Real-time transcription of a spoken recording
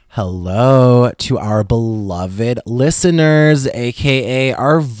Hello to our beloved listeners, aka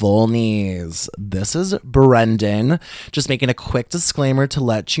our Volnies. This is Brendan, just making a quick disclaimer to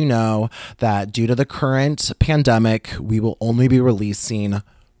let you know that due to the current pandemic, we will only be releasing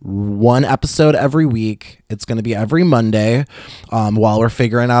one episode every week. It's going to be every Monday while we're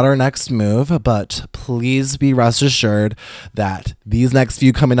figuring out our next move. But please be rest assured that these next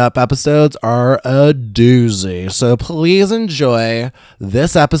few coming up episodes are a doozy. So please enjoy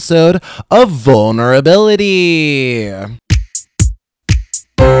this episode of Vulnerability.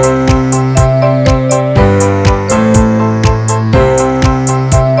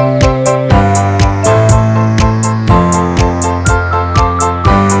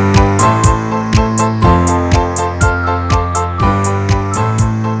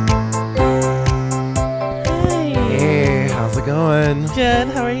 Good.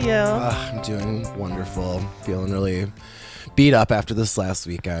 How are you? I'm doing wonderful. Feeling really beat up after this last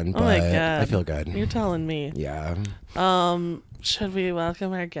weekend, but oh my God. I feel good. You're telling me. Yeah. Should we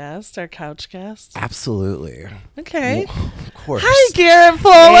welcome our guest, our couch guest? Absolutely. Okay. Well, of course. Hi, Garrett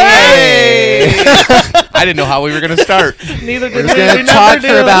Fuller. Hey! I didn't know how we were going to start. Neither did We're we. just going We to talk never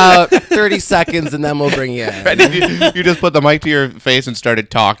for do. about 30 seconds and then we'll bring you in. Right, you just put the mic to your face and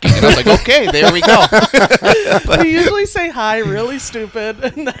started talking. And I was like, okay, there we go. We usually say hi, really stupid,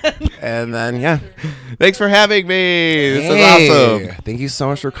 and then yeah. Thanks for having me. This Hey, is awesome. Thank you so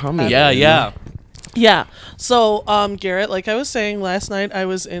much for coming. Yeah. yeah. So, Garrett, like I was saying last night, I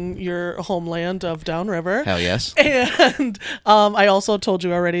was in your homeland of Downriver. Hell yes. And I also told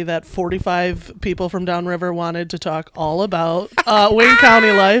you already that 45 people from Downriver wanted to talk all about Wayne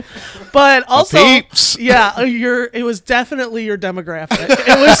County life. But also, peeps. yeah, it was definitely your demographic.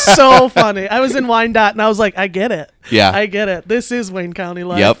 It was so funny. I was in Wyandotte and I was like, I get it. Yeah. I get it. This is Wayne County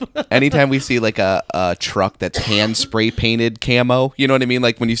life. Yep. Anytime we see like a truck that's hand spray painted camo, you know what I mean?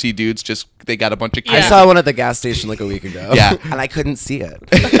 Like when you see dudes they got a bunch of Yeah. I saw one at the gas station like a week ago. Yeah. And I couldn't see it.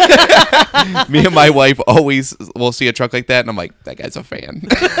 Me and my wife always will see a truck like that, and I'm like, that guy's a fan.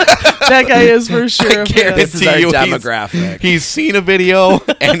 That guy is for sure. a fan. This is our He's- demographic. He's seen a video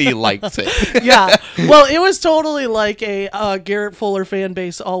and he likes it. Yeah. Well, it was totally like a Garrett Fuller fan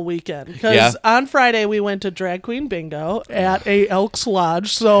base all weekend. Because Yeah. on Friday, we went to Drag Queen Bingo at a Elks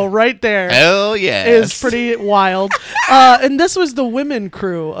Lodge. So right there Hell yeah. is pretty wild. And this was the women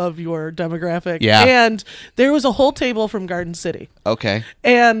crew of your demographic. Yeah. And there was a whole table from Garden City. Okay.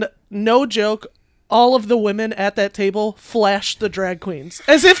 And no joke, all of the women at that table flashed the drag queens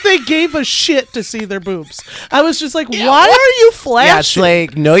as if they gave a shit to see their boobs. I was just like, why are you flashing? Yeah,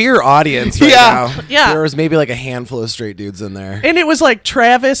 it's like, know your audience right Yeah. now. Yeah. There was maybe like a handful of straight dudes in there. And it was like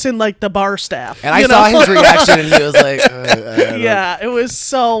Travis and like the bar staff. And I you saw know? his reaction and he was like, I don't- Yeah, it was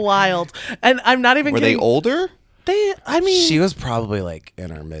so wild. And I'm not even Were they kidding. older? I mean, She was probably like in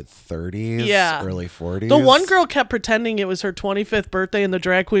her mid 30s, Yeah. early 40s. the one girl kept pretending it was her 25th birthday, and the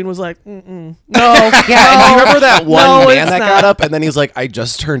drag queen was like, no. Yeah, and do you remember that one No, man it's that not. got up and then he's like, I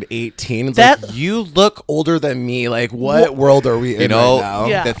just turned 18. It's That- like, you look older than me. Like, what world are we in You know, right now?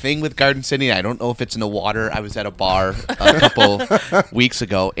 Yeah. the thing with Garden City, I don't know if it's in the water. I was at a bar a couple weeks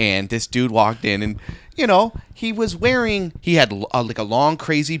ago, and this dude walked in, and he had like a long,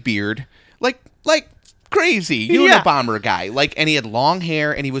 crazy beard, like crazy Yeah. Unabomber guy, and he had long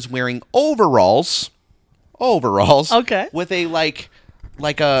hair, and he was wearing overalls, Okay. with a like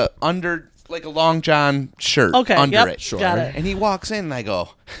a long john shirt, Okay, under yep, it, got it. and he walks in, and I go,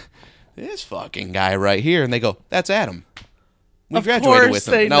 this fucking guy right here, and they go, that's Adam. We Of graduated course with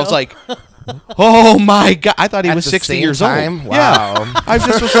him, they and I was know. like, oh my God, I thought he At was the 60 same years time? old. Wow. Yeah. I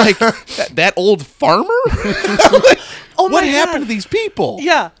just was like, that old farmer? Oh What my happened God. to these people?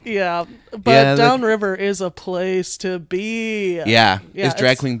 Yeah. But Yeah, Downriver is a place to be. Yeah. Yeah, Is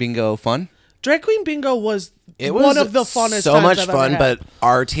Drag it's- Queen Bingo fun? Drag Queen Bingo was It was one of the funnest so times much I've fun, ever had. but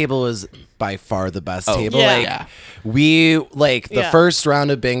our table was by far the best table. yeah. Like, Yeah. we the Yeah. first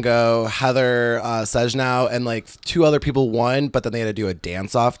round of bingo, Heather Sejnow and like two other people won, but then they had to do a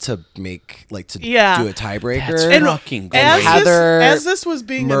dance off to make do a tiebreaker. That's And fucking great. as Heather this was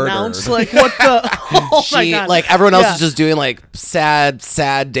being murdered. announced, like what the oh my She God. like everyone else Yeah. was just doing like sad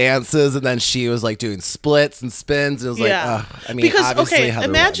dances, and then she was like doing splits and spins, and it was like, I mean, because obviously Heather won.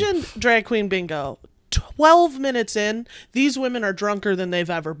 imagine Drag Queen Bingo. 12 minutes in, these women are drunker than they've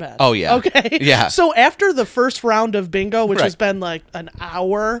ever been. Oh, yeah. Okay? Yeah. So after the first round of bingo, which Right. has been like an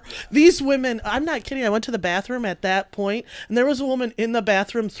hour, these women, I'm not kidding, I went to the bathroom at that point, and there was a woman in the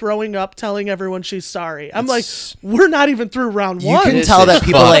bathroom throwing up, telling everyone she's sorry. I'm like, we're not even through round You one. can This tell is that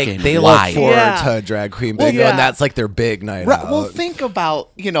people like fucking they wild. look forward Yeah. to Drag Queen Well, Bingo, yeah. and that's like their big night Right, out. well, think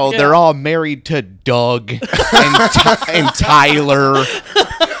about, Yeah. they're all married to Doug and Tyler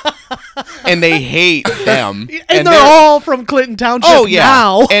and they hate them. And they're all from Clinton Township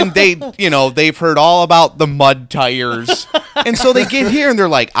now. And they've heard all about the mud tires. And so they get here and they're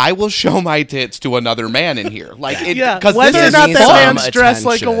like, I will show my tits to another man in here. Like, because whether this or is not that fun. man's dressed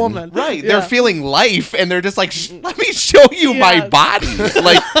like a attention. woman. Right. Yeah. They're feeling life and they're just like, let me show you my Yeah. body.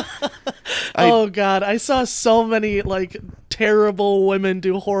 Like, Oh God, I saw so many like terrible women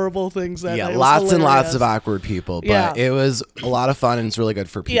do horrible things that Yeah, night. It was lots and lots hilarious. of awkward people, but Yeah. it was a lot of fun and it's really good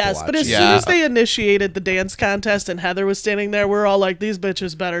for people Yes, watching. but as soon Yeah. as they initiated the dance contest and Heather was standing there, we're all like, these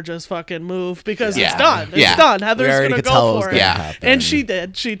bitches better just fucking move because Yeah. it's done. It's Yeah. done. we Heather's already gonna could go tell it was for going it. to Yeah. happen. And she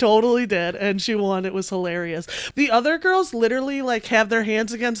did. She totally did. And she won. It was hilarious. The other girls literally like have their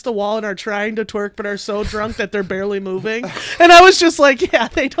hands against the wall and are trying to twerk but are so drunk that they're barely moving. And I was just like, yeah,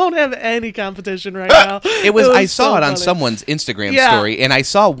 they don't have any competition right now. it was I so saw it on funny. someone's Instagram Yeah. story, and I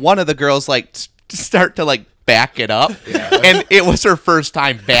saw one of the girls like start to like back it up, and it was her first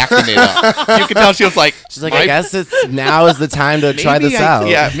time backing it up. You could tell she was like, She's like, I guess now is the time to try this out.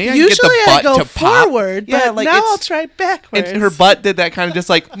 Yeah, maybe I Usually can get the butt I go to pop. forward, Yeah, but like now it's- I'll try backwards. And her butt did that kind of just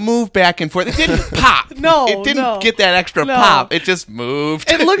like move back and forth. It didn't pop. No, it didn't no. get that extra No. pop. It just moved.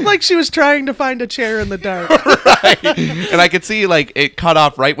 It looked like she was trying to find a chair in the dark. And I could see like it cut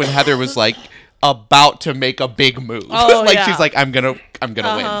off right when Heather was like about to make a big move. Oh, like yeah. she's like, I'm gonna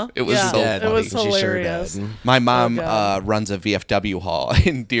Uh-huh. win. It was Yeah. so Did. funny. It was She sure hilarious. did. My mom God. runs a VFW hall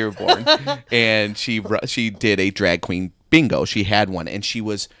in Dearborn, and she did a drag queen bingo. She had one, and she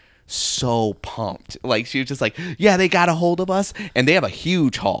was so pumped. Like she was just like, yeah, they got a hold of us, and they have a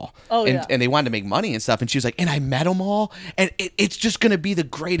huge hall. Oh, and, yeah. and they wanted to make money and stuff. And she was like, and I met them all, and it's just gonna be the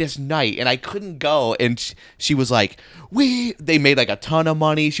greatest night. And I couldn't go, and she was like, they made like a ton of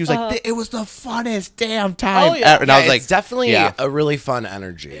money. She was like, it was the funnest damn time. Oh, yeah. ever. And I was Yeah, like, it's definitely yeah. a really fun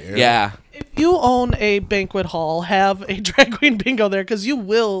energy. yeah. If you own a banquet hall, have a drag queen bingo there because you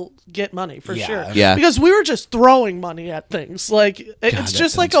will get money for Yeah. sure. Yeah. Because we were just throwing money at things. Like it's that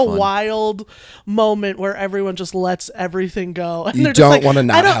just like a sounds fun. wild moment where everyone just lets everything go. And You they're just don't like, want to I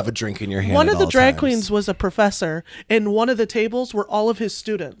not don't- have a drink in your hand. One at of the all drag times. queens was a professor, and one of the tables were all of his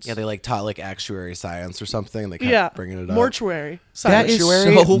students. Yeah, they like taught like actuary science or something. They kept Yeah. bringing it up. Mortuary. That science. is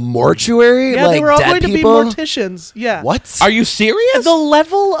Mortuary? so- Mortuary? Yeah, like they were all dead going people? to be morticians. Yeah. What? Are you serious? The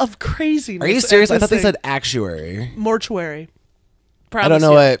level of craziness. Are you at serious? I this thought they thing. said actuary. mortuary. I don't know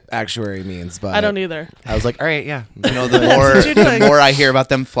Promise what actuary means, but I don't either. I was like, all right, yeah. You know, the more what you're the doing. more I hear about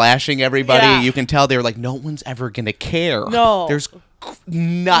them flashing everybody, Yeah. you can tell they're like, no one's ever gonna care. No. There's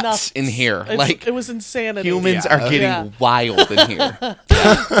nuts Nuts. in here. It was insanity. Humans Yeah. are getting Yeah. wild in here.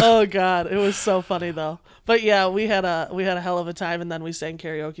 Oh God, it was so funny though. But yeah, we had a hell of a time, and then we sang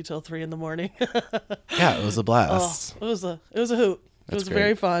karaoke till 3 a.m. Yeah, it was a blast. It was a hoot. It was great.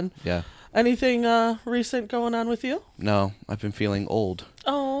 very fun. Yeah. Anything recent going on with you? No, I've been feeling old.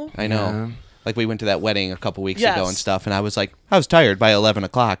 Oh, I know. Yeah. Like we went to that wedding a couple weeks Yes. ago and stuff, and I was like, I was tired by 11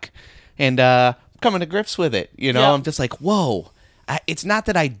 o'clock, and coming to grips with it. You know, Yeah. I'm just like, whoa. It's not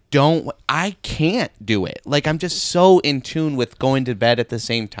that I can't do it. Like I'm just so in tune with going to bed at the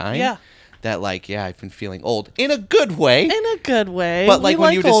same time. Yeah. That like, yeah, I've been feeling old in a good way. in a good way. But like we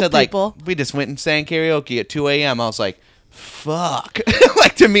when you just old said people. like we just went and sang karaoke at 2 a.m., I was like, fuck.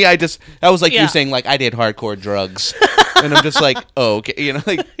 Like to me, that was like Yeah. you saying like I did hardcore drugs. And I'm just like, oh, okay, you know,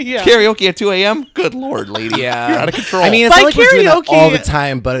 like Yeah. karaoke at 2 a.m. Good lord, lady, Yeah. you're out of control. I mean, it's By not like we're doing that all the karaoke-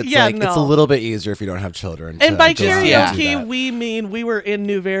 time, but it's Yeah, like it's a no. little bit easier if you don't have children. And to by go out and Yeah. do karaoke, that. we mean we were in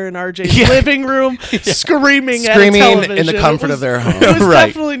Newver and RJ's Yeah. living room, screaming at a Screaming in the television. comfort It of their was- home. It was Right.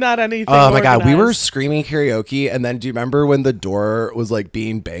 definitely not anything. Oh my god, we were organized. screaming karaoke, and then do you remember when the door was like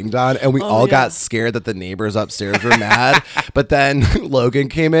being banged on, and we all yeah. got scared that the neighbors upstairs were mad? But then Logan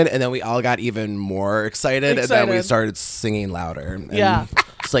came in, and then we all got even more excited, and then we Excited. started singing louder. And Yeah.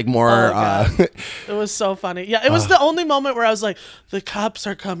 it's like more. Oh, God. It was so funny. Yeah, it was the only moment where I was like, the cops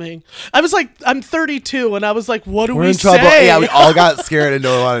are coming. I was like, I'm 32, and I was like, what do we're we in trouble. say? Yeah, we all got scared, and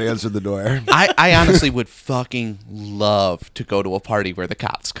no one wanted to answer the door. I honestly would fucking love to go to a party where the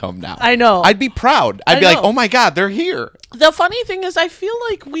cops come now. I know. I'd be proud. I'd I be like, know. oh my god, they're here. The funny thing is, I feel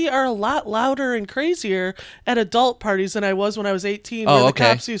like we are a lot louder and crazier at adult parties than I was when I was 18, Oh, where okay. the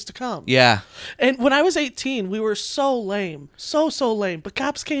cops used to come. Yeah. And when I was 18, we were so lame. So lame. But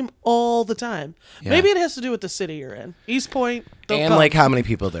cops came all the time. Maybe it has to do with the city you're in. East Point, they'll And come. like how many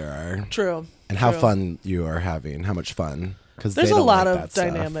people there are, True. and how True. fun you are having, how much fun. Because There's a lot of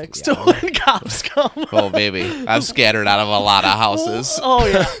dynamics to when cops come. Oh baby, I've scattered out of a lot of houses. Oh,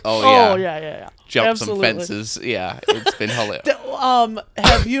 yeah. Oh, yeah. Oh, yeah. Jumped Absolutely. some fences. Yeah, it's been hilarious.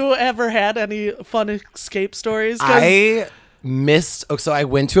 Have you ever had any fun escape stories? 'Cause- I missed. Oh, so I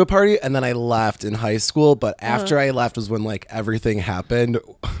went to a party and then I left in high school. But after I left was when like everything happened.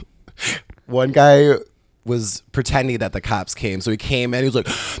 one guy was pretending that the cops came. So he came in, he was like,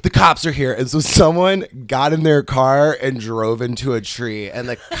 the cops are here. And so someone got in their car and drove into a tree, and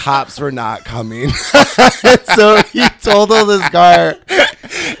the cops were not coming. So he totaled his car,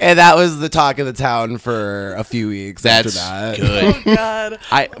 and that was the talk of the town for a few weeks That's after that. good. Oh God.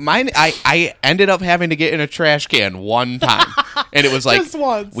 I ended up having to get in a trash can one time, and it was like Just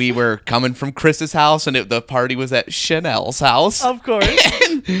once. we were coming from Chris's house, and the party was at Chanel's house. Of course.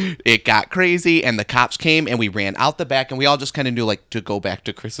 And it got crazy, and the cops came, and we ran out the back, and we all just kind of knew like to go back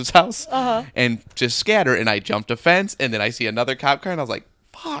to Chris's house and just scatter. And I jumped a fence, and then I see another cop car, and I was like,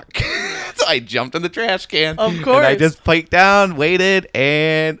 "Fuck!" So I jumped in the trash can. Of And I course. just piked down, waited,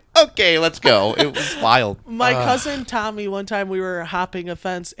 and okay, let's go. It was wild. My cousin Tommy, one time we were hopping a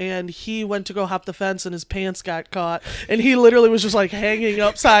fence, and he went to go hop the fence, and his pants got caught, and he literally was just like hanging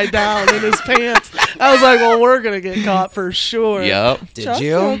upside down in his pants. I was like, well, we're gonna get caught for sure. Yep. Did Chuck,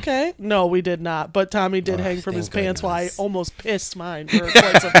 you? okay? No, we did not. But Tommy did hang from his thank pants while I goodness. almost pissed mine for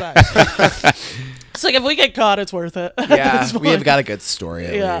quite some time. It's like if we get caught, it's worth it. at Yeah, this we have point. got a good story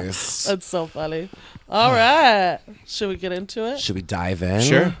at Yeah, least. that's so funny. All right, should we get into it? Should we dive in?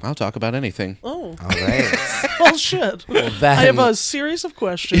 Sure, I'll talk about anything. Oh, All right. well, shit. then- I have a series of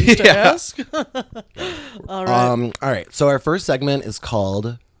questions to ask. All right. All right. So our first segment is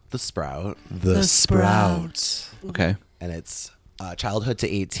called The Sprout. The Sprout. Okay. And it's childhood to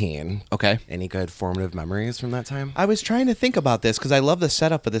 18. Okay. Any good formative memories from that time? I was trying to think about this because I love the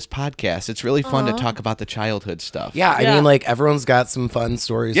setup of this podcast. It's really fun to talk about the childhood stuff. Yeah, I Yeah. mean, like, everyone's got some fun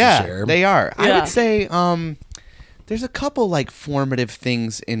stories to Yeah, share. they are. I Yeah. would say there's a couple like formative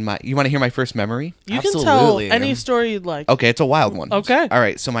things in my. You want to hear my first memory? You can Absolutely. tell any story you'd like. Okay, it's a wild one. Okay. All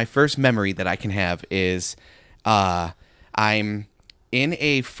right. So my first memory that I can have is I'm in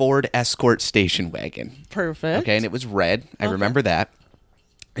a Ford Escort station wagon. Perfect. Okay, and it was red. I remember that.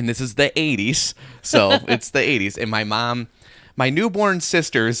 And this is the 80s. So it's the 80s. And my newborn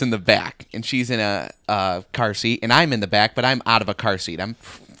sister is in the back, and she's in a car seat, and I'm in the back, but I'm out of a car seat. I'm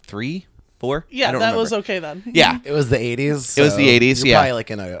 3, 4? Yeah, I that don't was remember. okay then. Yeah. It was the 80s. It was the 80s, You're yeah. probably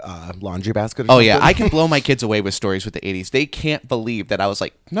like in a laundry basket or Oh, something. yeah. I can blow my kids away with stories with the 80s. They can't believe that I was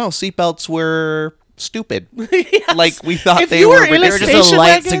like, no, seatbelts were stupid. Yes. Like, we thought If they you were were in a They were ridiculous. just a light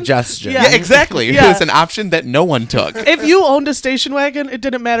wagon? suggestion. Yeah. Yeah, exactly. Yeah. It was an option that no one took. If you owned a station wagon, it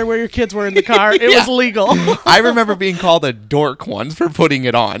didn't matter where your kids were in the car. It Yeah. was legal. I remember being called a dork once for putting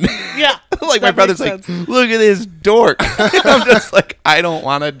it on. Yeah. Like, my that brother's makes like, sense. look at this dork. I'm just like, I don't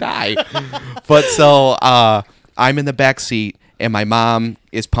want to die. But so I'm in the back seat, and my mom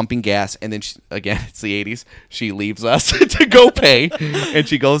is pumping gas, and then again, it's the 80s. She leaves us to go pay, and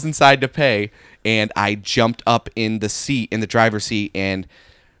she goes inside to pay, and I jumped up in the driver's seat, and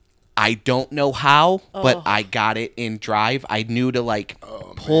I don't know how, but I got it in drive. I knew to like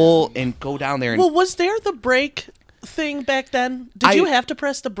pull and go down there. And Well, was there the brake thing back then? Did you have to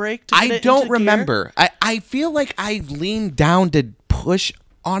press the brake to get I it don't into gear? remember. I feel like I leaned down to push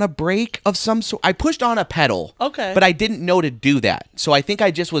on a brake of some sort. I pushed on a pedal. Okay. But I didn't know to do that. So I think I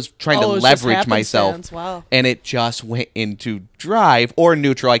just was trying Oh, to it was just leverage myself. happenstance. Wow. And it just went into drive or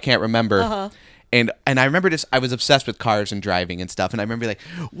neutral. I can't remember. Uh-huh. And I remember this. I was obsessed with cars and driving and stuff. And I remember like,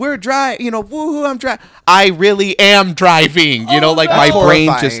 we're driving. You know, woohoo! I'm driving. I really am driving. You know, like no. my That's brain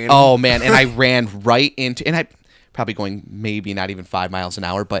just. horrifying. Oh man! And I ran right into. And I probably going maybe not even 5 miles an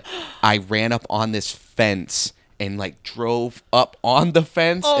hour, but I ran up on this fence and like drove up on the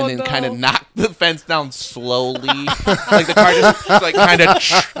fence Oh, and then no. kind of knocked the fence down slowly. Like the car just like kind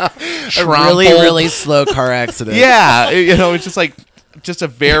of A really slow car accident. yeah, you know, it's just a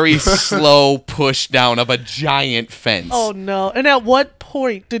very slow push down of a giant fence. Oh no! And at what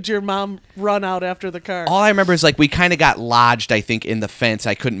point did your mom run out after the car? All I remember is like we kind of got lodged, I think, in the fence.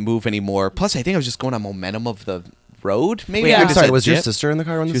 I couldn't move anymore. Plus, I think I was just going on momentum of the road. Maybe Wait, I I'm just sorry. said Was your dip. sister in the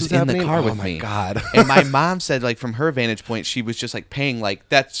car when She this was was in the happening? car oh with my me. God. And my mom said, like, from her vantage point, she was just like paying, like,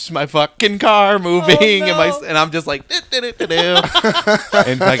 that's my fucking car moving, no. and I'm just like,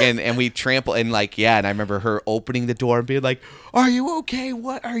 and fucking, and we trample, and like, yeah, and I remember her opening the door and being like, "Are you okay?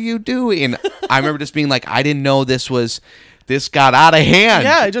 What are you doing?" And I remember just being like, I didn't know this got out of hand.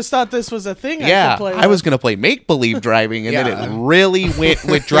 Yeah, I just thought this was a thing. I Yeah, could play I was with. gonna play make believe driving, and then Yeah. it really went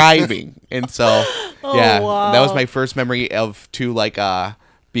with driving, and so yeah, wow. that was my first memory of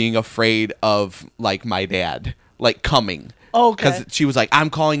being afraid of like my dad like coming. Okay. Because she was like, "I'm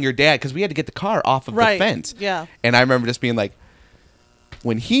calling your dad," because we had to get the car off of Right, the fence. yeah. and I remember just being like,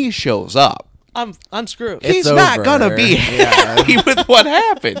 when he shows up. I'm screwed. It's He's not over. gonna be Yeah. happy with what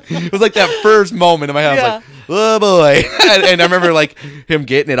happened. It was like that first moment in my head. I was Yeah. like, oh boy. And I remember like him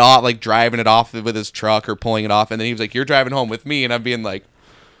getting it off, like driving it off with his truck or pulling it off. And then he was like, you're driving home with me. And I'm being like,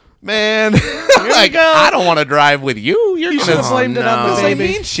 Man, like, go. I don't want to drive with you. You're You should have gonna blamed it on no. the say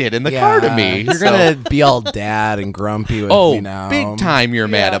baby. mean shit in the car to me. You're So- gonna be all dad and grumpy with oh, me now. big time. You're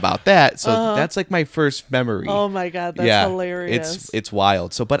mad Yeah. about that. So that's like my first memory. Oh my god, that's hilarious. It's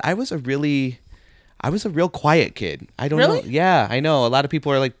wild. So, but I was a real quiet kid. I don't Really? know. Yeah, I know. A lot of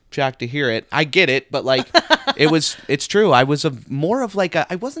people are like shocked to hear it. I get it, but like it's true. I was more of like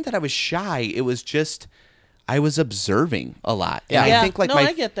I wasn't that I was shy. It was just I was observing a lot. And Yeah. I think like No,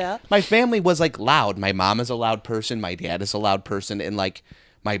 I get that. My family was like loud. My mom is a loud person, my dad is a loud person, and like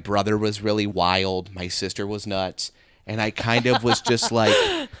my brother was really wild, my sister was nuts, and I kind of was just like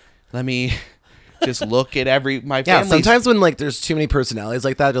let me just look at my Yeah, family's sometimes when like there's too many personalities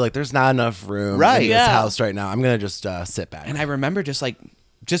like that, they're like, there's not enough room Right. in this Yeah. house right now. I'm gonna just sit back. And I remember just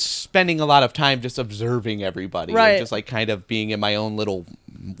spending a lot of time just observing everybody, Right. and just like kind of being in my own little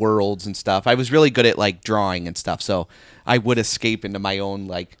worlds and stuff. I was really good at like drawing and stuff, so I would escape into my own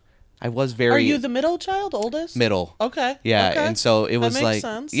like. I was very Are you the middle child, oldest? middle. Okay. Yeah, okay. and so it was makes like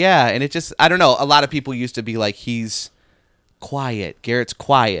sense. yeah, and it just I don't know. A lot of people used to be like he's quiet. Garrett's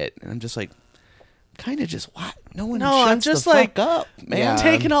quiet, and I'm just like kind of just what? No one No, shuts I'm just the like, fuck up, man. Yeah.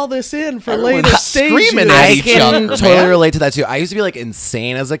 Taking all this in for Everyone's later stages. screaming at I each can other, totally man. relate to that too. I used to be like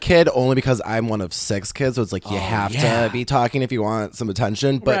insane as a kid, only because I'm one of 6 kids, so it's like you have yeah. to be talking if you want some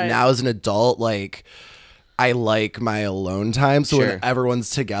attention. But Right. now as an adult, like I like my alone time. So Sure. when everyone's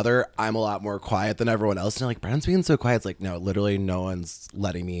together, I'm a lot more quiet than everyone else. And they're like, Brennan's being so quiet. It's like, no, literally no one's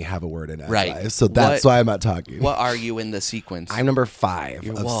letting me have a word in Right. edgewise. So that's What- why I'm not talking. What are you in the sequence? I'm number 5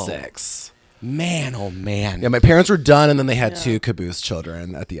 of whoa. 6. Man, oh man. Yeah, my parents were done, and then they had 2 caboose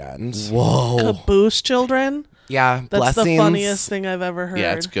children at the end. Whoa. Caboose children. Yeah, That's blessings. the funniest thing I've ever heard.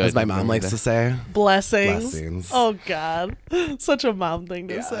 Yeah, it's good. As my mom likes to say. Blessings. Blessings. Oh God, such a mom thing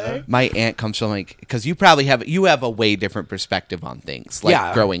to say. My aunt comes from like because you probably have a way different perspective on things like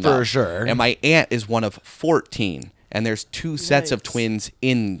Yeah, growing up for sure. and my aunt is one of 14 and there's 2 sets of Yikes. twins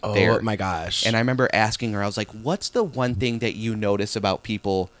in Oh there. my gosh. And I remember asking her, I was like, what's the one thing that you notice about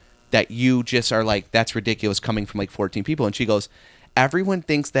people that you just are like, that's ridiculous coming from like 14 people? And she goes, everyone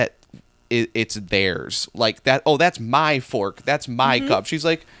thinks that it's theirs, like that. Oh, that's my fork, that's my cup. She's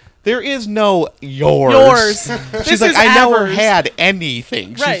like, there is no yours. This She's like, is I never ours. had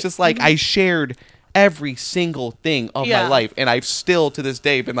anything. Right. She's just like, I shared every single thing of Yeah. my life, and I've still to this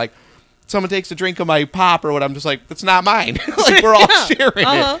day been like, someone takes a drink of my pop or what, I'm just like, that's not mine. Like we're all sharing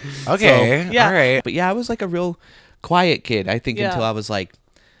Uh-huh. it. okay. Yeah. All right. But yeah, I was like a real quiet kid, I think, Yeah. until I was like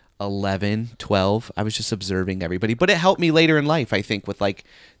 11, 12. I was just observing everybody. But it helped me later in life, I think, with like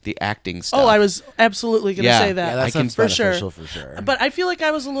the acting stuff. Oh, I was absolutely gonna Yeah. say Yeah, that. that I can- sounds for sure. beneficial for sure. But I feel like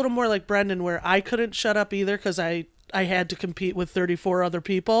I was a little more like Brendan, where I couldn't shut up either because I had to compete with 34 other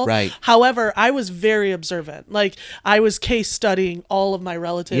people. Right. However, I was very observant. Like I was case studying all of my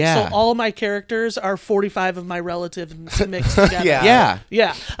relatives. Yeah. So all of my characters are 45 of my relatives mixed together. Yeah. Yeah.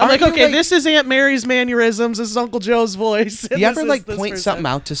 Yeah. I'm Aren't like, you, okay, like- this is Aunt Mary's mannerisms. This is Uncle Joe's voice. and You this ever is like this point person. something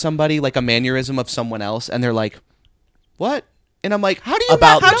out to somebody, like a mannerism of someone else, and they're like, what? And I'm like, how do you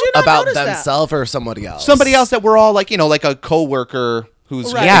about how'd you not about notice that? themselves or somebody else? somebody else that we're all like, like a coworker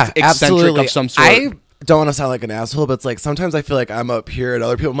who's Right. Yeah, eccentric absolutely. of some sort. I don't want to sound like an asshole, but it's like sometimes I feel like I'm up here and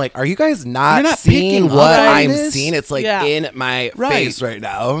other people. I'm like, are you guys not, You're not seeing picking what up on I'm this? seeing? It's like Yeah. in my Right. face right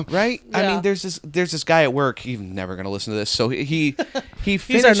now. Right? I Yeah. mean, there's this guy at work. He's never gonna listen to this. So he He's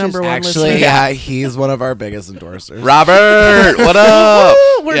finishes. our number one Actually, listener. yeah, he's one of our biggest endorsers. Robert, what up?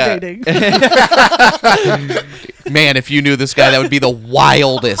 Woo, we're Yeah. dating. Man, if you knew this guy, that would be the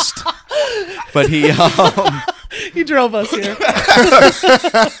wildest. But he He drove us here.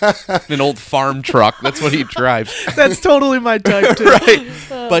 an old farm truck. That's what he drives. That's totally my type too. Right.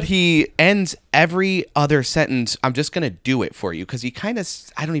 But he ends every other sentence. I'm just gonna do it for you because he kind of.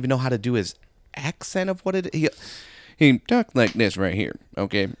 I don't even know how to do his accent of what it. He talk like this right here,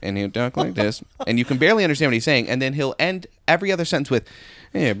 okay, and he'll talk like this, and you can barely understand what he's saying, and then he'll end every other sentence with,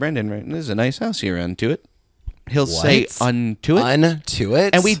 "Hey, Brendan, right? This is a nice house here. Unto it." He'll say What? "unto it," Unto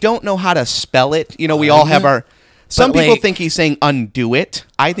it. and we don't know how to spell it. You know, we all have our. Some But, people like- think he's saying "undo it."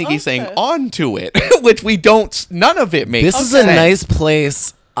 I think he's saying Okay. "onto it," which we don't. None of it makes. This is a sense. nice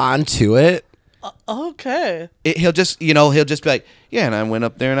place. Onto it. Okay. He'll just be like, yeah, and I went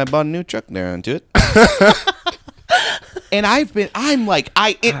up there and I bought a new truck there onto it. And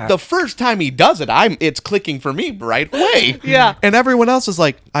the first time he does it, it's clicking for me right away. Yeah. And everyone else is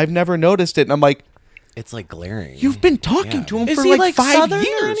like, I've never noticed it. And I'm like, It's like glaring. you've been talking Yeah. to him Is for he, like like, 5 Southern or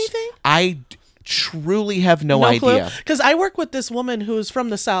years. anything? truly have no idea. Because I work with this woman who's from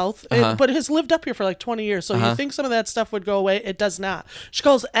the South, but has lived up here for like 20 years. So you think some of that stuff would go away. It does not. She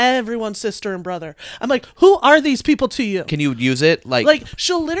calls everyone sister and brother. I'm like, who are these people to you? Can you use it? Like,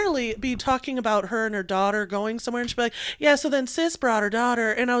 she'll literally be talking about her and her daughter going somewhere, and she'll be like, yeah, so then sis brought her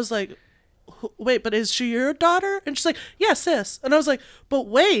daughter. And I was like, wait, but is she your daughter? And she's like, yeah, sis. And I was like, but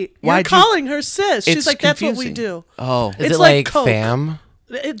wait, you're calling her sis. She's like, that's what we do. Oh. Is it like Coke. fam?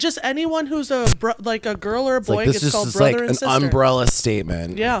 Just anyone who's like a girl or a boy This gets is called just brother like and an sister. umbrella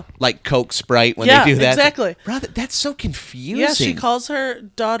statement. Yeah. Like Coke, Sprite when Yeah, they do that. exactly. Brother, that's so confusing. Yeah, she calls her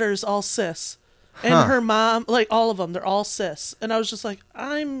daughters all sis. And her mom, like all of them, they're all sis. And I was just like,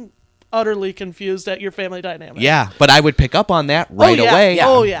 I'm utterly confused at your family dynamic. Yeah, but I would pick up on that right yeah. away. Yeah.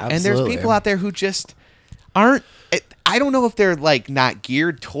 Oh, yeah. And there's Absolutely. people out there who just aren't. I don't know if they're like not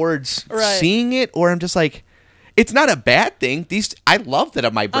geared towards seeing it, or I'm just like, it's not a bad thing. I love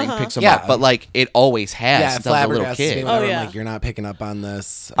that my brain picks them up, but like it always has Yeah, since I was a little flabbergasted me kid. whenever Oh, yeah. I'm like, you're not picking up on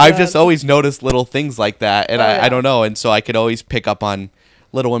this. I've just always noticed little things like that, and yeah. I don't know, and so I could always pick up on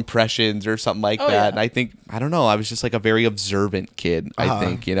little impressions or something like that. yeah. And I think I don't know. I was just like a very observant kid. I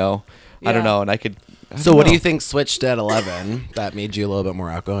think I don't Yeah. know, and I could. So what do you think switched at 11 that made you a little bit more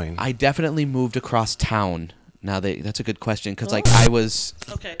outgoing? I definitely moved across town. Now that's a good question because like I was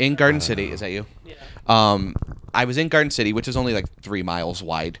in Garden City. Is that you? Yeah. I was in Garden City, which is only like 3 miles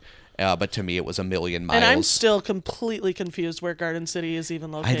wide, but to me it was a million miles. And I'm still completely confused where Garden City is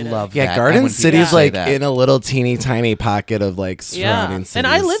even I located. love Yeah, that. Garden City's say like that. in a little teeny tiny pocket of like surrounding cities. And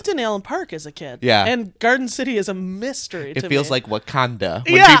I lived in Allen Park as a kid. Yeah. And Garden City is a mystery to It feels me. like Wakanda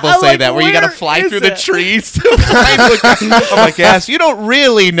when Yeah, people I'm say like, that, where you gotta where fly is through the it? trees. To find Wakanda. I'm like, yes, you don't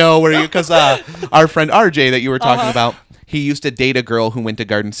really know where you, because our friend RJ that you were talking about, he used to date a girl who went to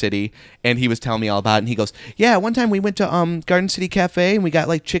Garden City, and he was telling me all about it. And he goes, yeah, one time we went to Garden City Cafe, and we got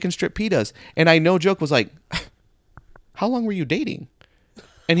like chicken strip pitas. And I no joke was like, how long were you dating?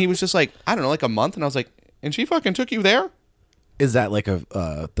 And he was just like, I don't know, like a month. And I was like, and she fucking took you there? Is that like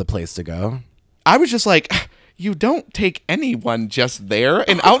the place to go? I was just like, you don't take anyone just there.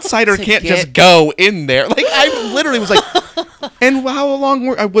 An outsider can't just go in there. Like, I literally was like, and how long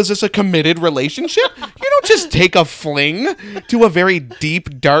was this a committed relationship? You don't just take a fling to a very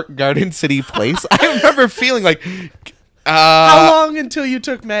deep, dark Garden City place. I remember feeling like, How long until you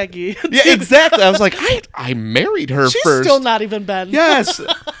took Maggie? yeah, exactly. I was like, I married her She's first. still not even been. Yes.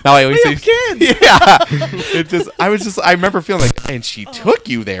 Now I always We say have kids. Yeah. I remember feeling like, and she took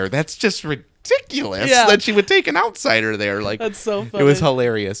you there. That's just ridiculous Yeah. that she would take an outsider there. Like, That's so it was funny.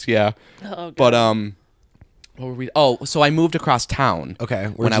 hilarious. Yeah. Oh, God. But what were we? Oh, so I moved across town. Okay.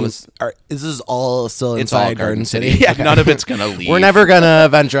 When I was, is this all still it's inside all Garden City? Yeah, Okay. none of it's gonna leave. We're never gonna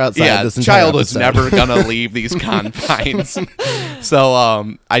venture outside this entire child was episode. never gonna leave these confines. So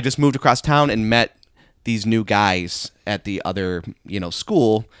I just moved across town and met these new guys at the other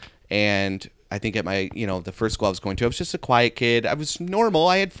school, and I think at my the first school I was going to, I was just a quiet kid. I was normal.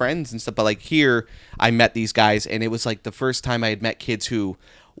 I had friends and stuff, but like here I met these guys, and it was like the first time I had met kids who,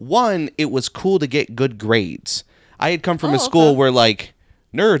 one, it was cool to get good grades. I had come from a school where like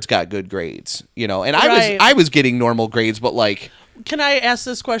nerds got good grades, and Right. I was getting normal grades, but like. Can I ask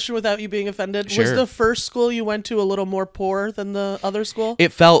this question without you being offended? Was Sure. the first school you went to a little more poor than the other school?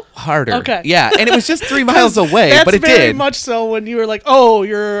 It felt harder. Okay. Yeah, and it was just 3 miles away, That's but it very did. much so when you were like, "Oh,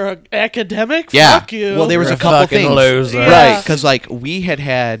 you're an academic? Yeah. Fuck you." Well, there was You're a a couple fucking things. loser. Yeah. Right, because like we had,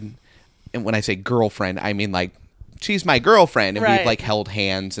 and when I say girlfriend, I mean like she's my girlfriend, and Right. we've like held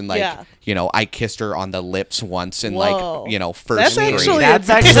hands, and like Yeah. I kissed her on the lips once, and Whoa. like first That's grade. actually That's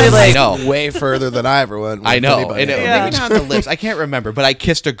actually like know. way further than I ever went. With I know, anybody. and Yeah. maybe not on the lips. I can't remember, but I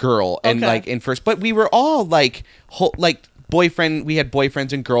kissed a girl, and Okay. like in first, but we were all like, boyfriend. We had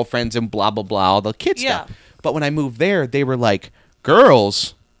boyfriends and girlfriends and blah blah blah, all the kid Yeah. stuff. But when I moved there, they were like,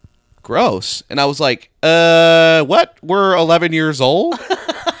 girls, gross, and I was like, what? We're 11 years old.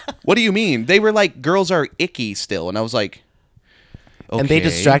 What do you mean? They were like, girls are icky still, and I was like. And they okay.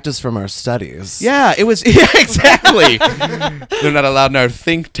 distract us from our studies. Yeah, it was. Yeah, exactly. They're not allowed in our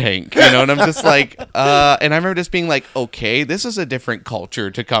think tank, and I'm just like, and I remember just being like, okay, this is a different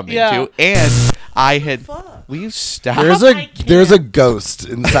culture to come Yeah. into, and I had. Will you stop? There's a ghost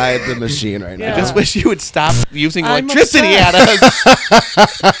inside the machine right now. Yeah. I just wish you would stop using I'm electricity at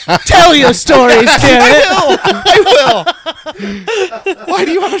us. Tell your stories, Garrett. I will. Why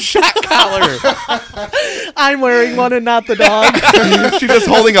do you have a shot collar? I'm wearing one and not the dog. She's just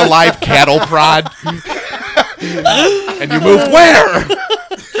holding a live cattle prod. And you moved where?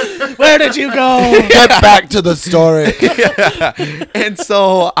 Where did you go? Get back to the story. And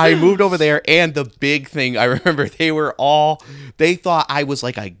so I moved over there, and the big thing I remember, they thought I was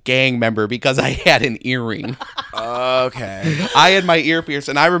like a gang member because I had an earring. Okay. I had my ear pierced,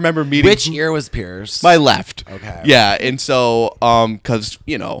 and I remember meeting Which ear was pierced? my left. Okay. Yeah, and so because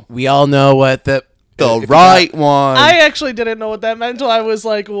We all know what the the right one. I actually didn't know what that meant until I was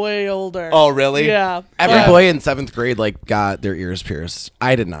like way older. Oh, really? Yeah. Every Yeah. boy in 7th grade got their ears pierced.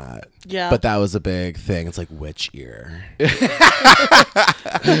 I did not. Yeah. But that was a big thing. It's like, which ear?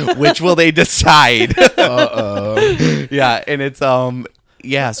 Which will they decide? Uh-oh. Yeah, and it's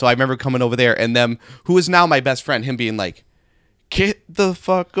yeah, so I remember coming over there and them who is now my best friend, him being like, get the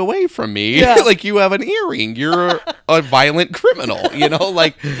fuck away from me. Yeah. Like, you have an earring. You're a violent criminal,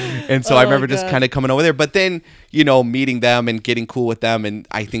 like, and so I remember just God. kind of coming over there. But then, meeting them and getting cool with them. And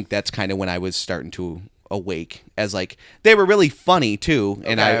I think that's kind of when I was starting to awake as like, they were really funny too.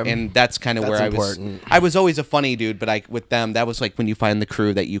 And Okay. and that's kind of That's where important. I was always a funny dude, but with them, that was like when you find the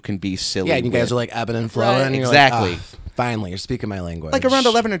crew that you can be silly. Yeah, and you guys with. are like ebbing and flowing. Right. And you're Exactly. Like, finally, you're speaking my language. Like around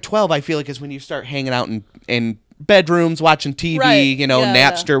 11 or 12, I feel like is when you start hanging out in bedrooms watching TV. Right. Yeah,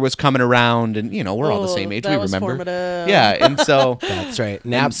 Napster was coming around, and we're all the Oh, same age. that We was remember. formative. Yeah, and so That's right.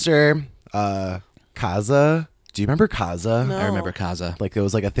 Napster, Kaza. Do you remember Kaza? No. I remember Kaza. Like, it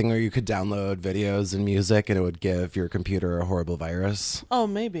was like a thing where you could download videos and music, and it would give your computer a horrible virus. Oh,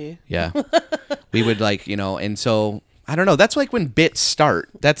 maybe. Yeah, we would and so I don't know. That's like when bits start.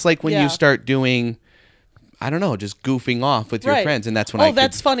 That's like when Yeah. you start doing. I don't know, just goofing off with your Right. friends, and that's when Oh, I could-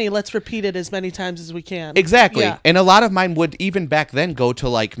 that's funny. Let's repeat it as many times as we can. Exactly. Yeah. And a lot of mine would even back then go to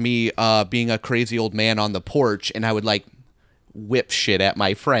like me being a crazy old man on the porch, and I would like whip shit at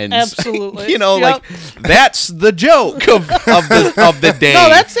my friends. Absolutely. Yep. Like that's the joke of the day. No,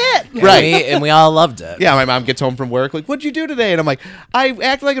 that's it. Right. And we all loved it. Yeah, my mom gets home from work, like, what'd you do today? And I'm like, I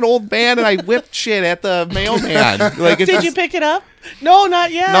acted like an old man and I whipped shit at the mailman. Like, it's Did just- you pick it up? No,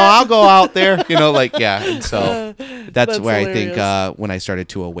 not yet. No, I'll go out there. Yeah. And so that's That's where I think hilarious. when I started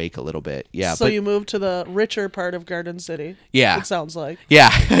to awake a little bit. Yeah. So but you moved to the richer part of Garden City. Yeah. It sounds like.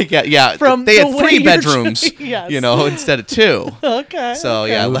 yeah, yeah. From they the had way 3 you're bedrooms, yes. instead of 2. Okay. So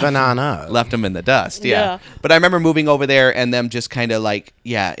okay. yeah, Moving on up. left them in the dust. Yeah. Yeah. But I remember moving over there and them just kind of like,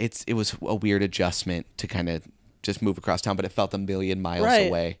 it was a weird adjustment to kind of just move across town, but it felt a million miles Right.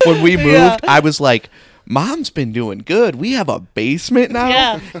 away. When we moved, Yeah. I was like, Mom's been doing good. We have a basement now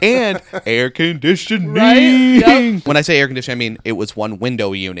Yeah. and air conditioning. Right? Yep. When I say air conditioning, I mean it was one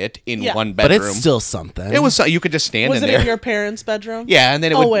window unit in Yeah. one But bedroom. it's still something. it was you could just stand Was in it there. in your parents' bedroom? Yeah, and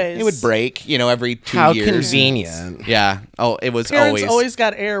then Always. it would break, every 2 How years. convenient. Yeah. Oh, it was Parents always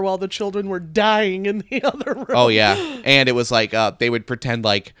got air while the children were dying in the other room. Oh yeah, and it was like they would pretend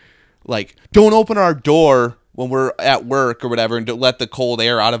like don't open our door when we're at work or whatever, and to let the cold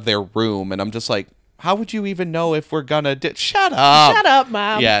air out of their room. And I'm just like, how would you even know if we're gonna? Shut up! Shut up,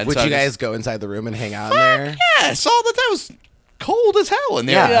 Mom. Yeah. and Would so I you just- guys go inside the room and hang out in there? Yes, all the time. It was cold as hell in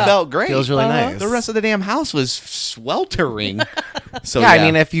there. Yeah. It felt great. Feels really Uh-huh. nice. The rest of the damn house was sweltering. So yeah, I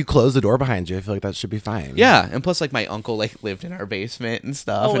mean, if you close the door behind you, I feel like that should be fine. yeah, and plus like my uncle lived in our basement and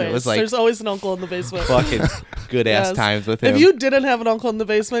stuff, Always. and it was like There's always an uncle in the basement. fucking good ass Yes. times with him. If you didn't have an uncle in the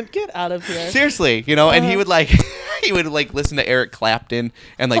basement, get out of here. Seriously, and Uh-huh. he would listen to Eric Clapton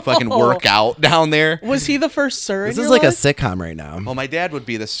and fucking work out down there. Was he the first sir? This in is your like a life? sitcom right now. Well, my dad would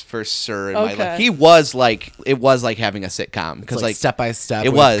be the first sir in my Okay. life. He was it was like having a sitcom It's because like step by step. it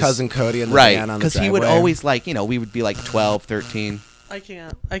with was cousin Cody and the right van on the because he would driveway. always we would be like 12, 13. I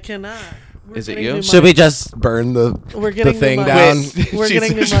can't. I cannot. We're Is it getting you? new Should we mic. just burn the We're getting thing new mic. down? We're she's,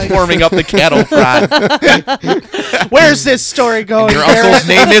 getting new she's mic. warming up the kettle front. Where's this story going? Your Garrett? uncle's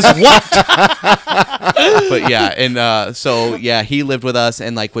name is what? But yeah, and so yeah, he lived with us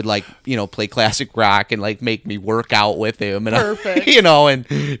and would play classic rock and make me work out with him and Perfect. and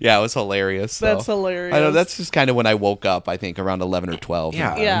yeah, it was hilarious. So. That's hilarious. I know that's just kind of when I woke up. I think around 11 or 12.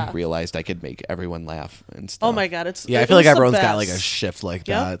 Yeah. and Yeah. realized I could make everyone laugh and stuff. Oh my god, it's Yeah, I it feel like was the everyone's got like a best. shift like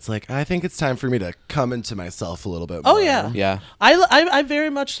Yep. that. It's like, I think it's time for me to come into myself a little bit Oh more. yeah, Yeah. I very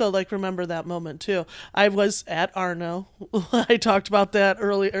much so remember that moment too. I was at Arno. I talked about that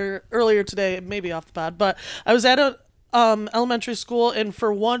earlier today, maybe off the pod, but I was at a elementary school, and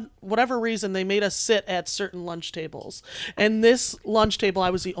for whatever reason they made us sit at certain lunch tables, and this lunch table I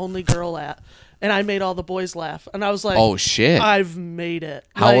was the only girl at, and I made all the boys laugh, and I was like, Oh shit. I've made it.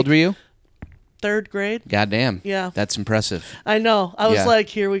 How old were you? 3rd grade. Goddamn. Yeah. That's impressive. I know. I was Yeah. like,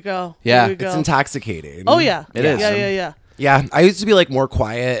 here we go. Yeah. Here we go. It's intoxicating. Oh yeah. It is. Yeah. Yeah, I used to be like more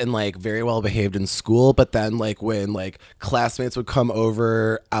quiet and like very well behaved in school, but then like when like classmates would come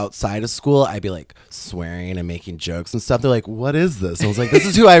over outside of school, I'd be like swearing and making jokes and stuff. They're like, "What is this?" I was like, "This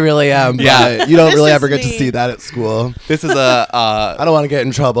is who I really am." Yeah. But you don't This really is ever get to me. see that at school. This is I don't want to get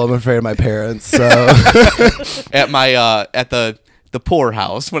in trouble. I'm afraid of my parents. So at my at the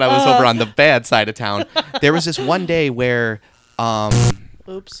poorhouse when I was over on the bad side of town. There was this one day where Oops.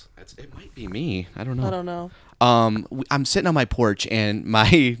 it might be me. I don't know. I don't know. I'm sitting on my porch and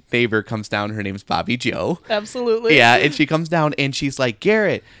my neighbor comes down. Her name's Bobby Joe. Absolutely. Yeah, and she comes down and she's like,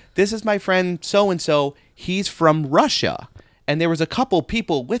 Garrett, this is my friend so and so. He's from Russia, and there was a couple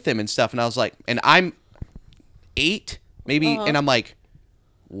people with him and stuff. And I was like, and I'm 8 maybe, and I'm like,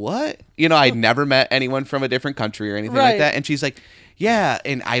 what? You know, I'd never met anyone from a different country or anything like Right. that. And she's like, yeah,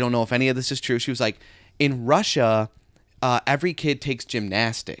 and I don't know if any of this is true. She was like, in Russia, every kid takes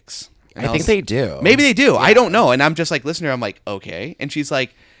gymnastics. And I think was- they do. Maybe they do. I don't know. And I'm just like, listener, I'm like, okay. And she's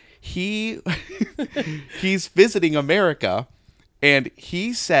like, he's visiting America, and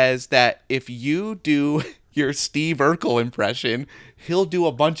he says that if you do your Steve Urkel impression, he'll do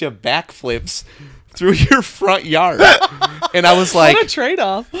a bunch of backflips through your front yard. And I was like, What a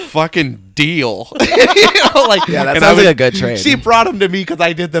trade-off. fucking deal. You know, like, Yeah, that and sounds I like a good trade. She brought him to me because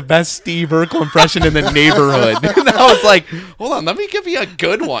I did the best Steve Urkel impression in the neighborhood. And I was like, hold on, let me give you a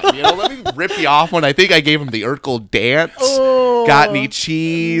good one. You know, let me rip you off one. I think I gave him the Urkel dance. Oh, Got any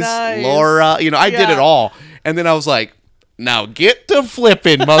cheese, nice. Laura. You know, I did Yeah. it all. And then I was like, now get to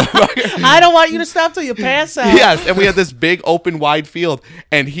flipping, motherfucker. I don't want you to stop till you pass out. Yes, and we had this big open wide field,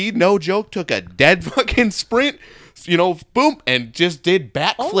 and he, no joke, took a dead fucking sprint, you know, boom, and just did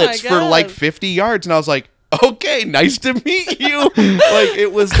backflips for like God. 50 yards, and I was like, okay, nice to meet you. Like,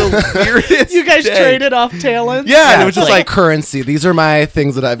 it was the weirdest You guys day. traded off talents. Yeah, and it was it's just like, currency. These are my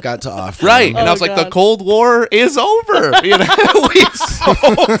things that I've got to offer. right, and I Oh, was like, the God. Cold War is over. You know, we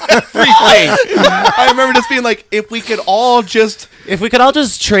solved everything. I remember just being like, if we could all just... If we could all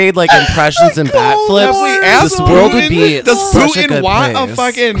just trade like impressions and backflips, If we this asked world would Putin, be does such a Putin good want place. a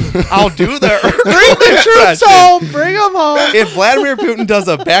fucking? I'll do the Bring the troops home. Bring them home. If Vladimir Putin does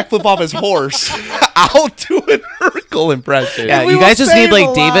a backflip off his horse, I'll do an Urkel impression. Yeah, We you will guys just need save like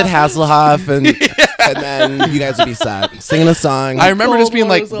a David lot. Hasselhoff and then you guys would be set. Singing a song. I remember just Cold being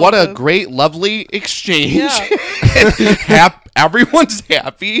War like, is what a open. great, lovely exchange. Yeah. Everyone's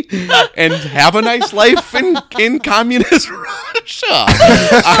happy and have a nice life in communist Russia.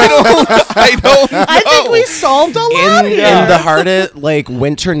 I don't know. I think we solved a lot in, here. in the hardest like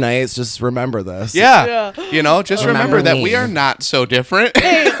winter nights, just remember this. Yeah. Yeah. You know, just remember Remember that me. we are not so different.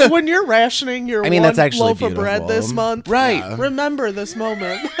 Hey, when you're rationing your I mean, one that's actually loaf of bread beautiful. this month, Right. Yeah. remember this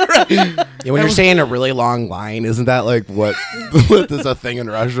moment. Yeah, when you're staying in a really long line, isn't that like what there's a thing in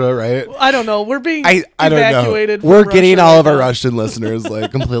Russia, right? I don't know. We're being I don't know. evacuated. We're from getting Russia all right of our now. Russian listeners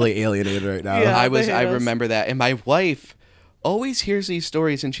like completely alienated right now. Yeah. I they hate us. remember that. And my wife always hears these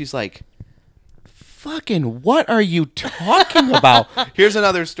stories and she's like, fucking what are you talking about? Here's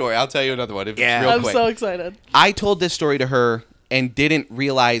another story. I'll tell you another one. If Yeah. it's real I'm quick. so excited. I told this story to her and didn't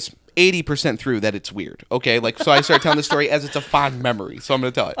realize 80% through that it's weird. Okay, like so I started telling the story as it's a fond memory. So I'm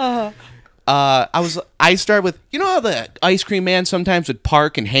gonna tell it. I started with, you know how the ice cream man sometimes would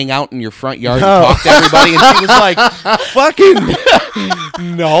park and hang out in your front yard and No. talk to everybody, and she was like,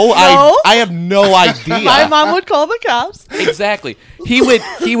 "Fucking no, I have no idea." My mom would call the cops. Exactly. He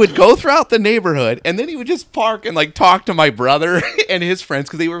would go throughout the neighborhood, and then he would just park and like talk to my brother and his friends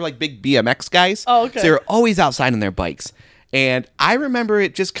because they were like big BMX guys. Oh, okay. So they were always outside on their bikes, and I remember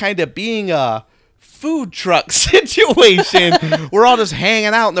it just kind of being a food truck situation. We're all just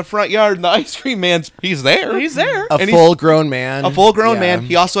hanging out in the front yard, and the ice cream man's he's there. He's there. A And he's- full-grown man. A full-grown Yeah. man.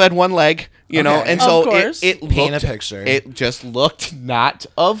 He also had one leg, you know, Okay. and Of so course. it Paint looked, a picture. It just looked not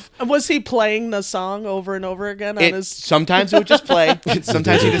of. Was he playing the song over and over again on It, his? sometimes it would just play.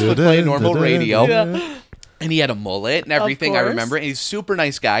 Sometimes he just would play normal radio. Yeah. And he had a mullet and everything. I course. remember. And he's a super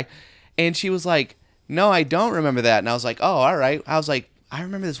nice guy. And she was like, "No, I don't remember that." And I was like, "Oh, all right." I was like, "I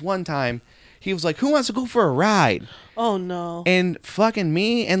remember this one time." He was like, "Who wants to go for a ride?" Oh no. And fucking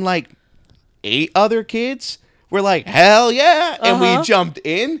me and like 8 other kids were like, "Hell yeah!" And we jumped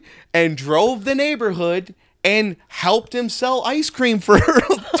in and drove the neighborhood and helped him sell ice cream for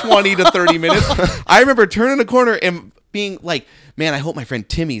 20 to 30 minutes. I remember turning the corner and being like, "Man, I hope my friend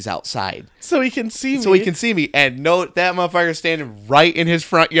Timmy's outside So he can see me. so he can see me." And note that motherfucker standing right in his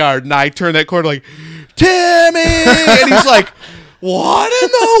front yard, and I turn that corner like, "Timmy!" And he's like, "What in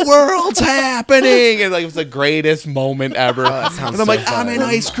the world's happening?" And like it was the greatest moment ever. that sounds And I'm so like, "I'm fun. an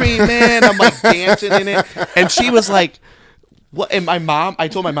ice cream man." I'm like dancing in it, and she was like, What? And I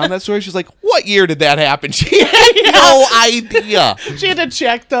told my mom that story. She's like, "What year did that happen?" She had no idea. She had to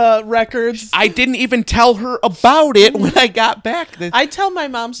check the records. I didn't even tell her about it when I got back. I tell my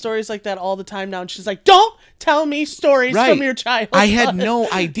mom stories like that all the time now, and she's like, "Don't tell me stories Right. from your childhood." I had no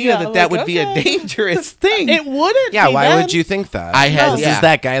idea Yeah, that I'm that like, would be a okay. dangerous thing. It wouldn't. Yeah, be why then. would you think that? I had- This yeah. is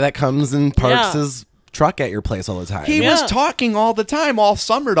that guy that comes and parks Yeah. his truck at your place all the time. He Yeah. was talking all the time, all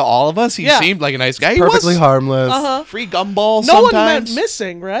summer to all of us. He Yeah. seemed like a nice guy. He perfectly was harmless. Uh-huh. free gumball No one sometimes. went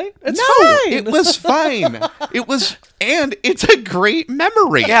missing, right? It's No, fine. it was fine. It was, and it's a great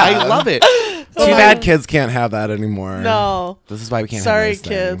memory. Yeah. I love it. Too bad kids can't have that anymore. No. This is why we can't Sorry, have nice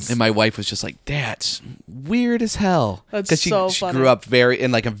kids. things. And my wife was just like, "That's weird as hell." That's 'Cause so she funny. grew up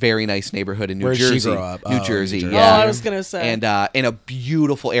in like a very nice neighborhood in New Where'd she Jersey. grow up? New Oh, Jersey, New Jersey. yeah. Oh, I was gonna say. And in a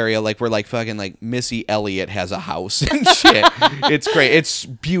beautiful area, like where like fucking like Missy Elliott has a house and shit. It's great. It's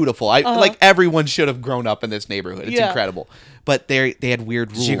beautiful. Like everyone should have grown up in this neighborhood. It's Yeah. incredible. But they had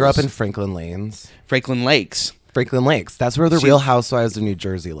weird rules. She grew up in Franklin Lanes. Franklin Lakes. Franklin Lakes. That's where the Real Housewives of New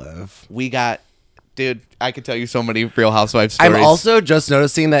Jersey live. We got, dude. I could tell you so many Real Housewives stories. I'm also just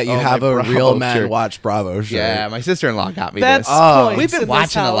noticing that you Oh, have my a Bravo Real Men shirt. Watch Bravo shirt. Yeah, my sister-in-law got me That's this. points. We've been in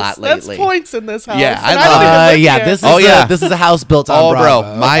watching this a lot house. lately. That's points in this house. Yeah, I And love don't even live yeah, here. this is Oh, yeah. this is a house built on Oh, Bravo.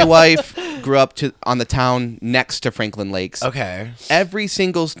 bro, my wife grew up on the town next to Franklin Lakes. Okay. Every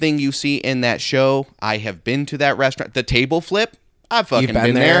single thing you see in that show, I have been to that restaurant. The table flip, I've fucking You've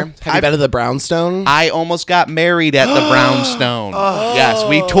been there? Have you I've- been to the Brownstone? I almost got married at the Brownstone. Yes,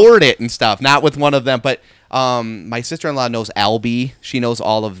 we toured it and stuff. Not with one of them, but my sister-in-law knows Albie. She knows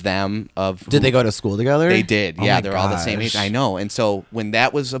all of them. Did they go to school together? They did. Oh Yeah, my they're all the same age. gosh. I know. And so when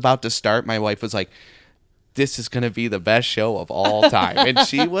that was about to start, my wife was like, "This is going to be the best show of all time." And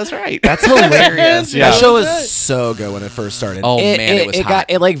she was right. That's hilarious. Yeah. That show was Good. so good when it first started. Oh, man, it was hot.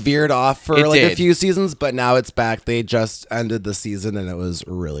 it like veered off for It like a did. few seasons, but now it's back. They just ended the season and it was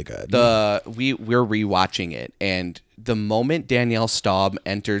really good. We're rewatching it, and the moment Danielle Staub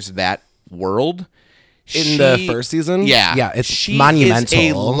enters that world In the first season? yeah, Yeah, it's she monumental.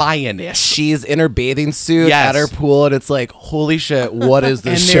 is a lioness. She's in her bathing suit Yes. at her pool, and it's like, holy shit, what is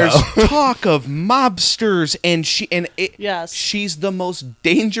And this show? there's talk of mobsters, and Yes. she's the most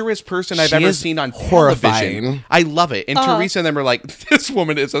dangerous person I've She ever is seen on horrifying. television. I love it. And Teresa and them are like, "This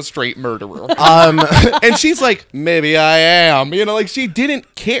woman is a straight murderer," Um, and she's like, "Maybe I am." You know, like she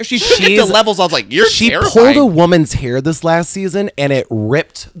didn't care. She took it to She's- levels. I was like, "You're she terrifying." pulled a woman's hair this last season, and it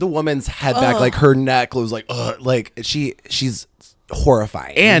ripped the woman's head back, like her neck was like, ugh, like she's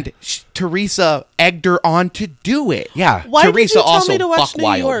horrifying. And Teresa egged her on to do it. yeah, Why Teresa did you tell also me to watch buck New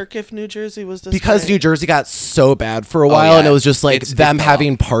wild. York if New Jersey was this because great? New Jersey got so bad for a while, yeah. and it was just like It's them fell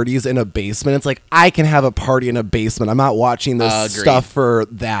having parties in a basement. It's like, I can have a party in a basement. I'm not watching this Agreed. stuff for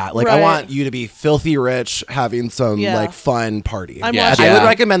that. Like, I Right. want you to be filthy rich, having some Yeah. like fun party. I'm Yeah. watching I would Yeah.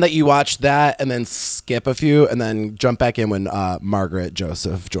 recommend that you watch that and then skip a few and then jump back in when Margaret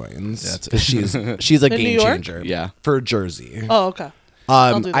Joseph joins. 'Cause she's a New game York? changer. Yeah. For Jersey. Oh, okay.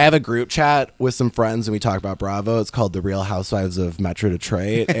 I'll do that. I have a group chat with some friends and we talk about Bravo. It's called The Real Housewives of Metro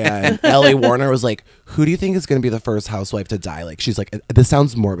Detroit. And Ellie Warner was like, who do you think is going to be the first housewife to die? Like, she's like, this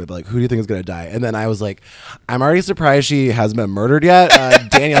sounds morbid, but like, who do you think is going to die? And then I was like, I'm already surprised she hasn't been murdered yet.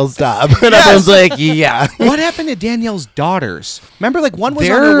 Danielle Staub. And everyone's like, yeah. What happened to Danielle's daughters? Remember, like one was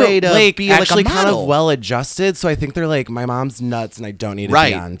on They're her way to like be actually like a kind model. of well adjusted. So I think they're like, my mom's nuts and I don't need to Right.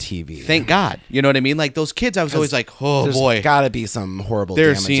 be on TV. Thank God. You know what I mean? Like those kids, I was always like, oh There's boy, gotta be some horrible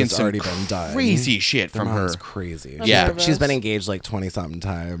they're damage seeing that's some already been done. crazy shit Their from her. mom's crazy. Yeah. nervous. She's been engaged like 20 something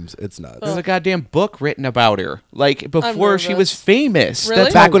times. It's nuts. There's a goddamn book written about her, like before she was nervous. famous. Really?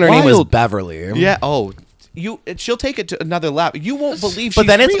 That's Back how when her name was wild- Beverly. Yeah. Oh, she'll take it to another level. You won't believe. But she's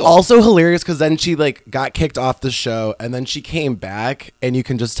then it's real. also hilarious because then she like got kicked off the show and then she came back and you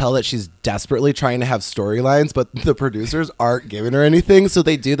can just tell that she's desperately trying to have storylines, but the producers aren't giving her anything. So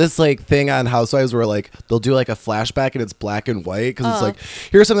they do this like thing on Housewives where like they'll do like a flashback and it's black and white because it's like,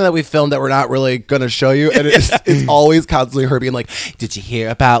 here's something that we filmed that we're not really gonna show you, and it's always constantly her being like, did you hear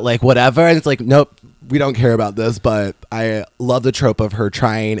about like whatever? And it's like, nope. We don't care about this, but I love the trope of her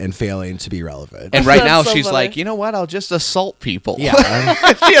trying and failing to be relevant. And right That's now so she's funny. like, you know what? I'll just assault people. Yeah.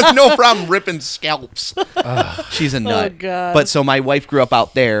 She has no problem ripping scalps. She's a nut. God. But so my wife grew up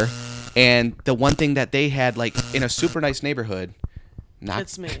out there, and the one thing that they had, like in a super nice neighborhood, not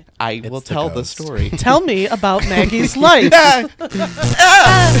It's me. I will the tell the ghost. story. Tell me about Maggie's life.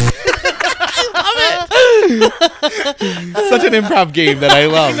 Such an improv game that I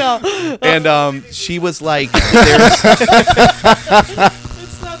love. No, And she was like, there's,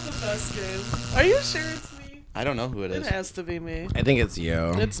 it's not the best game. Are you sure it's me? I don't know who it It is. has to be me. I think it's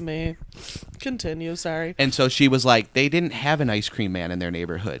you. It's me. Continue. Sorry. And so she was like, they didn't have an ice cream man in their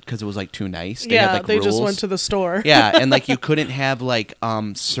neighborhood because it was like too nice. They Yeah, had, like, they just rules. went to the store. Yeah, and like you couldn't have like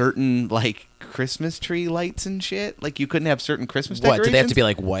certain like Christmas tree lights and shit. Like you couldn't have certain Christmas What, decorations. do they have to be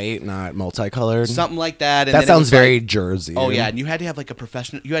like white, not multicolored? something like that? And That then it sounds was, very like- Jersey. Oh yeah, and you had to have like a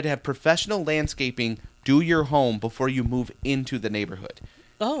professional. You had to have professional landscaping do your home before you move into the neighborhood.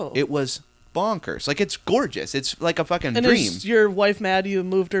 Oh. It was bonkers. Like it's gorgeous. It's like a fucking and dream. is your wife mad you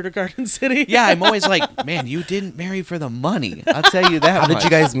moved her to Garden City? Yeah, I'm always like, man, you didn't marry for the money. I'll tell you that. How did much. you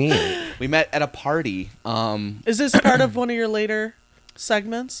guys meet? We met at a party. Is this part of one of your later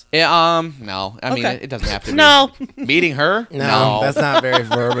segments? No. I mean, Okay. it doesn't have to be. No. Meeting her? No, that's not very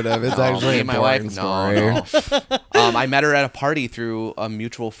formative. It's No, actually me a and my wife. boring story. No. I met her at a party through a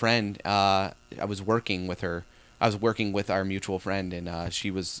mutual friend. I was working with her. I was working with our mutual friend, and she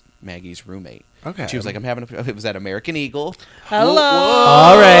was Maggie's roommate. Okay. She was like, it was at American Eagle. Hello.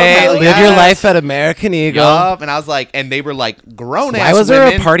 All right, Hell live your yes. life at American Eagle. Yup. And I was like, and they were like grown ass Why was women.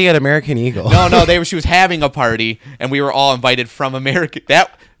 there a party at American Eagle? No, she was having a party, and we were all invited from American.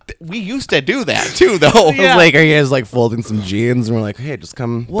 We used to do that too, though. It was Yeah. like, are you guys like folding some jeans? And we're like, hey, just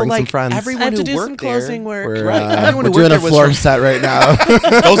come bring some friends. I everyone have to who do some worked closing there, work. We're, Right. Everyone who we're doing worked a there was floor from- set right now.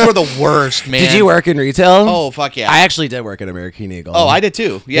 Those were the worst, man. Did you work in retail? Oh fuck yeah! I actually did work at American Eagle. Oh, I did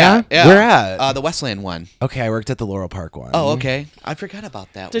too. Yeah, Yeah? Where at? The Westland one. Okay, I worked at the Laurel Park one. Oh, okay. I forgot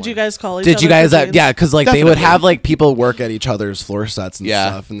about that. Did one. you guys call each Did other? you guys? for jeans? Yeah, because like they would Definitely. have like people work at each other's floor sets and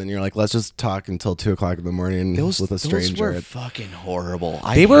Yeah. stuff, and then you're like, let's just talk until 2:00 in the morning with a stranger. Those were fucking horrible.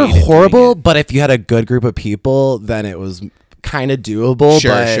 They were hated doing horrible, it. but if you had a good group of people, then it was kind of doable.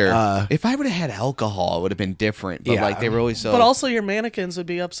 Sure, but, sure. If I would have had alcohol, it would have been different. But Yeah. like they were always so. But also your mannequins would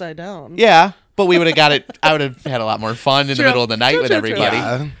be upside down. yeah. But we would have got it. I would have had a lot more fun in the True. middle of the night True, with true, everybody.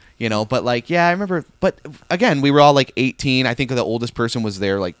 Yeah. You know, but like, yeah, I remember. But again, we were all like 18. I think the oldest person was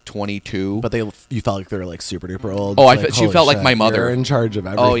there like 22. But you felt like they were like super duper old. Oh, It's like, she holy felt like shit, my mother. You're in charge of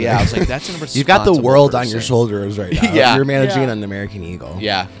everything. Oh yeah, I was like, that's an You've got the responsible world on your person. shoulders right now. Yeah. You're managing Yeah. an American Eagle.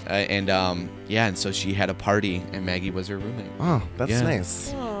 Yeah, and so she had a party, and Maggie was her roommate. Oh, that's Yeah.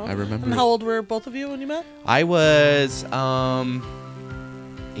 nice. Aw. I remember And it. how old were both of you when you met? I was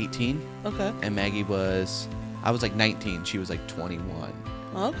 18, Okay. and Maggie was. I was like 19. She was like 21.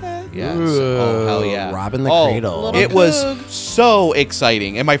 Okay. Yeah. Oh hell yeah. Robbing the Oh, cradle. Little It was Coog. so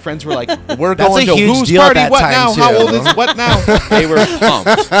exciting, and my friends were like, "We're That's going a to huge whose deal at party? that What time, now? How too. old is what now?" They were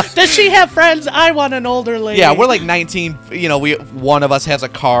pumped. Does she have friends? I want an older lady. Yeah, we're like 19. You know, one of us has a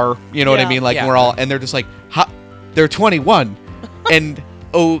car. You know what I Yeah. mean? Like Yeah. we're all, and they're just like, they're 21, and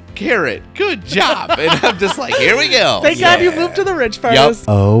oh, Carrot, good job. And I'm just like, here we go. Thank God you moved to the rich part. Yup.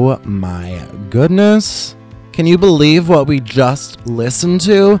 Oh my goodness. Can you believe what we just listened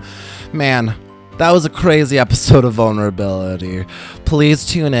to? Man, that was a crazy episode of Vulnerability. Please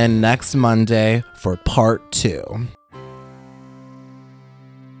tune in next Monday for part 2.